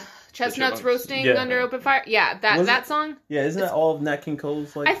 chestnuts Chipmunks. roasting Yeah. under open fire. Yeah, Was that it- song. Yeah, isn't that all of Nat King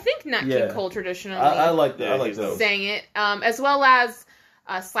Cole's like? I think Nat Yeah. King Cole traditionally I like that. Yeah, I like he's those. sang it, as well as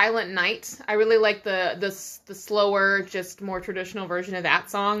Silent Night. I really like the slower, just more traditional version of that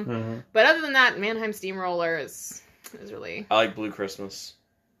song. Mhm. But other than that, Mannheim Steamroller is really. I like Blue Christmas.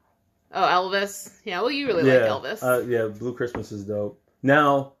 Oh, Elvis. Yeah, well, you really like Elvis. Yeah, Blue Christmas is dope.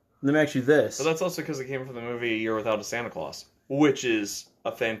 Now, let me ask you this. But that's also because it came from the movie A Year Without a Santa Claus, which is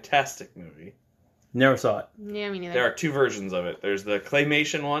a fantastic movie. Never saw it. Yeah, me neither. There are two versions of it. There's the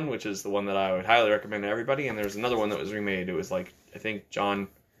claymation one, which is the one that I would highly recommend to everybody, and there's another one that was remade. It was like, I think John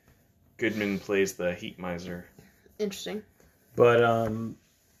Goodman plays the Heat Miser. Interesting. But what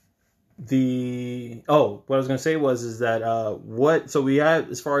I was gonna say is that so we have,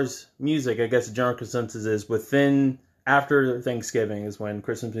 as far as music, I guess the general consensus is after Thanksgiving is when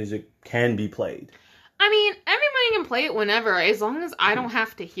Christmas music can be played. I mean, everybody can play it whenever, as long as I don't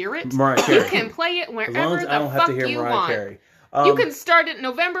have to hear it. Mariah You Carey. can play it As wherever long as the I don't have fuck to hear you Mariah want. Carey. You can start it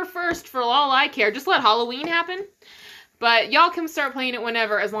November 1st for all I care. Just let Halloween happen. But y'all can start playing it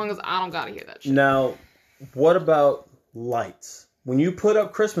whenever, as long as I don't gotta hear that shit. Now, what about lights? When you put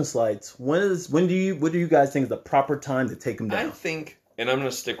up Christmas lights, what do you guys think is the proper time to take them I down? think, and I'm going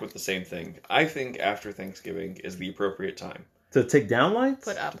to stick with the same thing. I think after Thanksgiving is the appropriate time. To take down lights?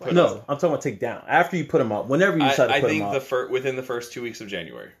 Put up. put No, up. I'm talking about take down. After you put them up. Whenever you decide to I put think them up. within the first 2 weeks of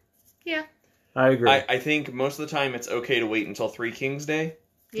January. Yeah. I agree. I think most of the time it's okay to wait until Three Kings Day,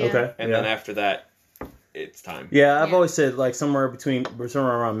 Yeah. Okay. and then after that, it's time. Yeah, I've Yeah. always said like somewhere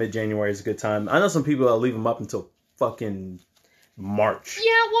around mid-January is a good time. I know some people that leave them up until fucking March.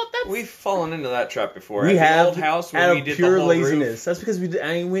 Yeah, well, that's... We've fallen into that trap before. We At have the old house when out we of did pure the whole laziness. roof. That's because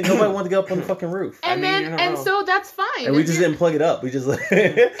nobody wanted to get up on the fucking roof, And I mean, you're not wrong. so that's fine. and we If just you're- didn't plug it up. We just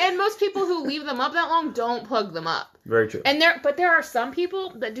And most people who leave them up that long don't plug them up. very true. And there are some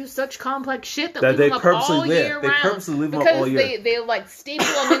people that do such complex shit that That leave they them up purposely all leave. year They round. purposely leave them up because all year. they like staple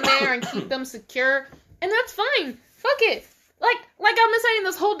them in there and keep them secure, and that's fine. Fuck it. Like I've been saying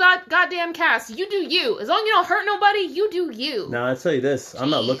this whole goddamn cast. You do you. As long as you don't hurt nobody, you do you. Now I tell you this, I'm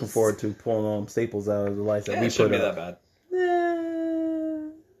not looking Jeez. forward to pulling all them staples out of the lights that Yeah, we it shouldn't put be up. that bad. Eh,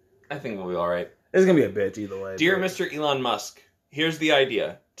 I think we'll be all right. it's gonna be a bitch either way. Dear but- Mr. Elon Musk, here's the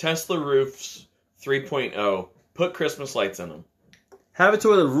idea: Tesla roofs 3.0. Put Christmas lights in them. have it to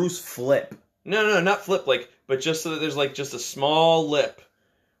where the roofs flip. No, not flip but just so that there's just a small lip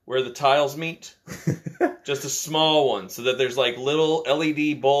where the tiles meet. Just a small one, so that there's little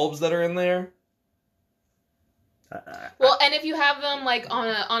LED bulbs that are in there. Well, and if you have them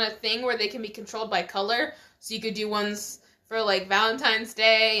on a thing where they can be controlled by color, so you could do ones for Valentine's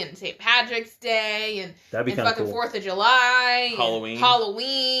Day and St. Patrick's Day and That'd be and kind of fucking cool. 4th of July, and Halloween.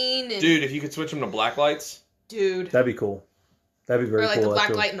 Halloween, and Dude, if you could switch them to black lights. dude, That'd be cool. That'd be very or cool. the black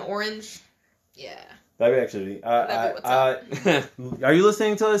actually. light and orange. Yeah, That'd be actually. That'd be what's Are you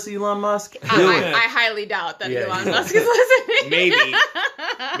listening to us, Elon Musk? I, Do I, it. I highly doubt that Yeah, Elon he's- Musk is listening. maybe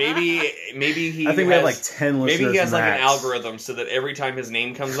he. I think we have 10 listeners. Maybe he has an max. algorithm so that every time his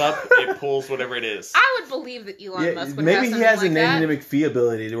name comes up, it pulls whatever it is. I would believe that Elon Yeah, Musk would maybe have he something has a like that. name McPhee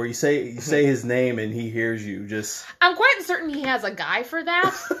ability to where you say his name and he hears you. Just I'm quite certain he has a guy for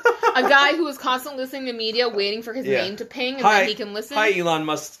that. A guy who is constantly listening to media, waiting for his Yeah. name to ping, and Hi, then he can listen. Hi, Elon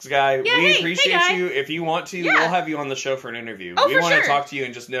Musk's guy. Yeah, We hey, appreciate guy. you. If you want to, Yeah. we'll have you on the show for an interview. Oh, we for want sure. to talk to you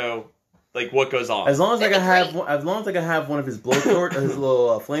and just know what goes on. as long as I That'd can be have great. as long as I can have one of his blowtorch, his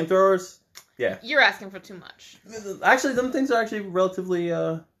little flamethrowers. Yeah, You're asking for too much. actually, them things are actually relatively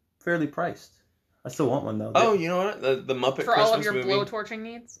fairly priced. I still want one though. Oh, you know what? The Muppet For Christmas all of your movie. blowtorching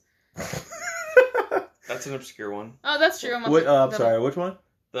needs. That's an obscure one. Oh, that's true. I'm sorry, which one?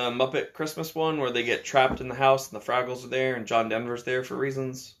 The Muppet Christmas one where they get trapped in the house and the Fraggles are there and John Denver's there for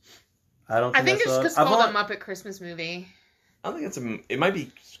reasons. I don't. I think it's saw it. just I've called only- a Muppet Christmas movie. I don't think it might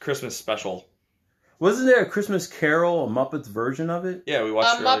be Christmas special. Wasn't there a Christmas Carol, a Muppets version of it? Yeah, we A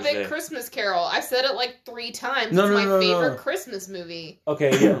watched it earlier Muppet today. Christmas Carol. I said it 3 times. No, it's no, my no, no, favorite no. Christmas movie.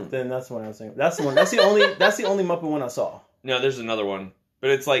 Okay, yeah, then that's the one I was thinking. That's the one. That's the only Muppet one I saw. No, there's another one.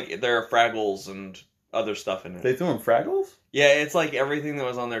 But it's there are Fraggles and other stuff in it. They threw in Fraggles? Yeah, it's everything that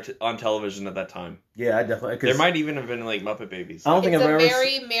was on there on television at that time. Yeah, I definitely. 'Cause There might even have been Muppet Babies. I don't think It's I've a ever.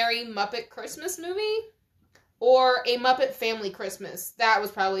 very merry Muppet Christmas movie, or a Muppet Family Christmas. That was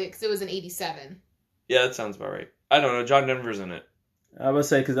probably because it was in '87. Yeah, that sounds about right. I don't know. John Denver's in it. I would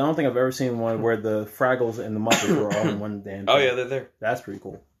say because I don't think I've ever seen one where the Fraggles and the Muppets were all in one damn. Oh thing. yeah, they're there. That's pretty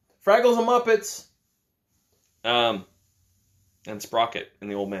cool. Fraggles and Muppets. And Sprocket and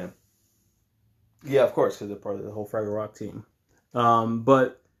the Old Man. Yeah, of course, because they're part of the whole Fraggle Rock team.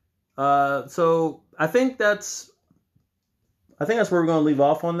 So I think that's where we're going to leave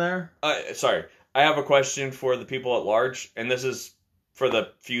off on there. Sorry, I have a question for the people at large, and this is for the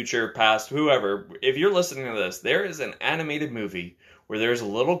future, past, whoever. If you're listening to this, there is an animated movie where there's a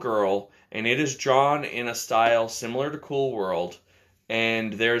little girl, and it is drawn in a style similar to Cool World,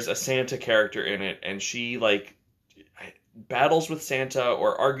 and there's a Santa character in it, and she battles with Santa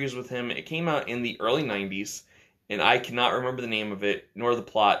or argues with him. It came out in the early 90s, and I cannot remember the name of it nor the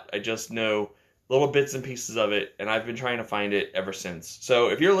plot. I just know little bits and pieces of it, and I've been trying to find it ever since. So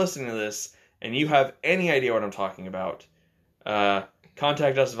if you're listening to this and you have any idea what I'm talking about,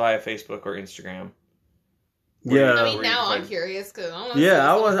 contact us via Facebook or Instagram. Yeah. I mean, where now you I'm can- curious because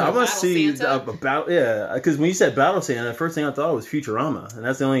I want to see Santa. about because when you said Battle Santa, the first thing I thought was Futurama, and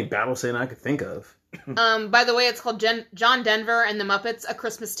that's the only Battle Santa I could think of. By the way, it's called John Denver and the Muppets: A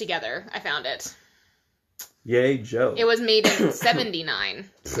Christmas Together. I found it. Yay, Joe! It was made in '79,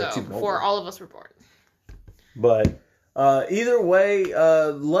 so Too before old. all of us were born. But either way,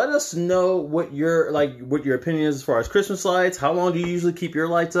 let us know what your opinion is as far as Christmas lights. How long do you usually keep your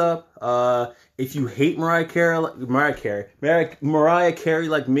lights up? If you hate Mariah Carey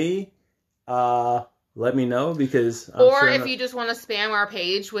like me, let me know because Or if you just want to spam our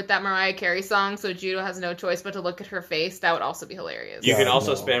page with that Mariah Carey song so Judo has no choice but to look at her face, that would also be hilarious. You can Yeah,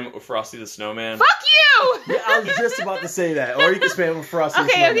 also no. spam Frosty the Snowman. Fuck you! Yeah, I was just about to say that. Or you can spam with Frosty.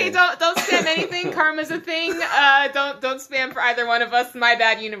 Okay, don't spam anything. Karma's a thing. Don't spam for either one of us. My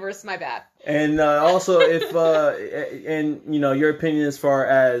bad, universe. My bad. And also, if and your opinion as far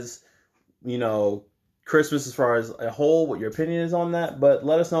as Christmas as far as a whole, what your opinion is on that. But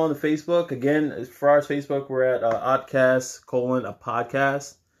let us know on the Facebook. Again, as far as Facebook, we're at Oddcast : a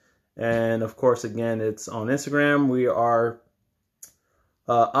podcast. And of course, again, it's on Instagram. We are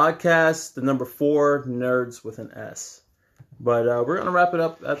Oddcast, the number 4, nerds with an S. But we're going to wrap it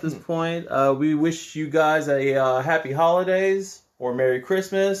up at this point. We wish you guys a happy holidays, or Merry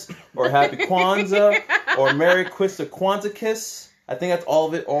Christmas, or Happy Kwanzaa, or Merry Kwanzaa Kiss. I think that's all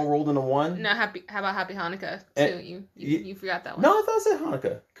of it, all rolled into one. No, how about Happy Hanukkah too? You forgot that one. No, I thought I said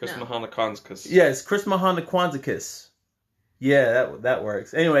Hanukkah. Chris No. Mahana Yes, Chris Mahana Kwanzaa Kiss. Yeah, that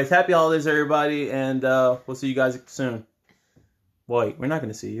works. Anyways, happy holidays, everybody, and we'll see you guys soon. Wait, we're not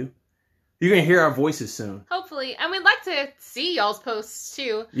going to see you. You're going to hear our voices soon. Hopefully. And we'd like to see y'all's posts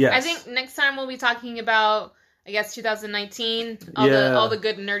too. Yes. I think next time we'll be talking about, I guess, 2019. Yeah. All the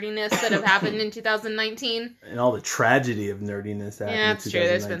good nerdiness that have happened in 2019. And all the tragedy of nerdiness that Yeah, happened that's in true.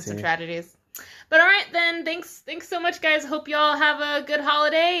 There's been 2019. some tragedies. But alright then, thanks so much guys. Hope y'all have a good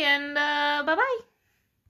holiday and bye-bye.